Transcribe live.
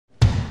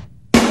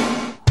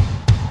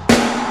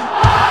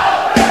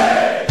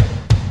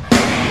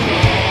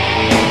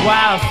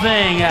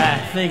thing, I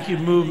think you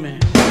move me.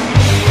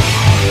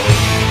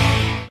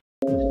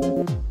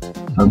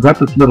 I've got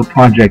this little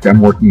project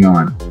I'm working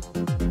on.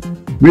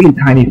 Really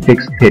tiny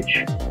fixed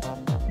pitch.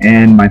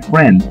 And my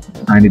friend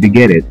decided to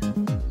get it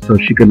so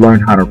she could learn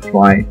how to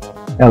fly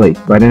heli,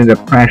 but ended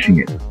up crashing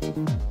it.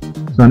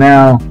 So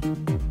now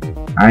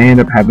I end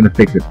up having to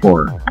fix it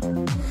for her.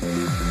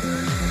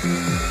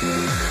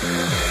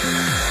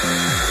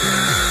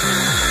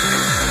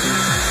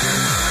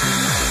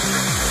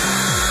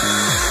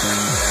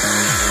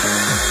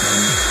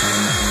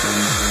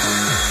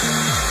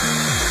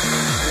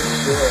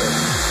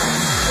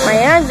 My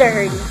hands are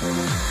hurting.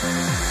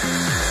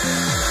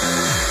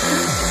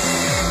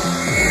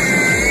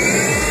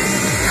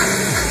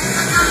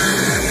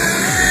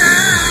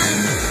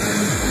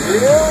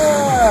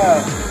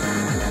 Yeah!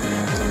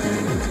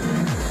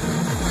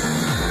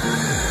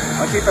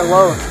 I'll keep it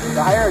low.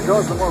 The higher it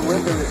goes, the more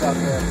wind there is out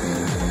there.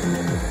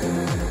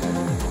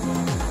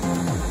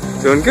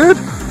 Doing good?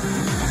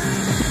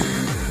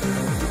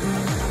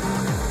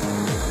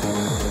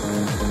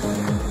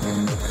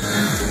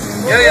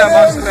 Yeah,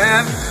 Monster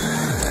Man.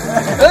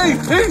 Hey!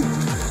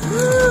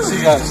 See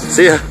you guys.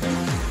 See ya.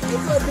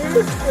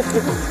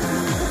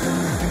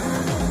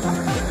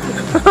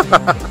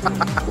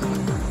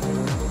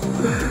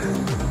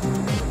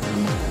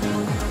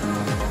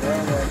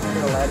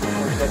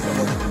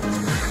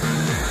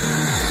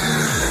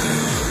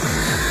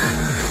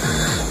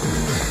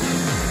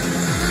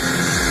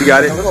 You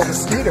got it? A little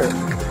mosquito.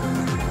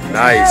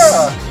 Nice.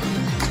 Yeah.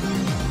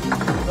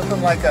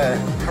 Nothing like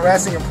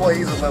harassing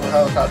employees with a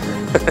helicopter.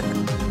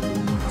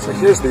 So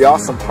here's the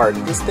awesome part.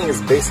 This thing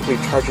is basically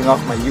charging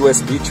off my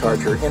USB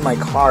charger in my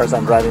car as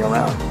I'm driving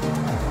around.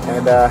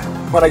 And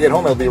when I get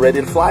home, it'll be ready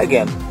to fly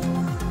again.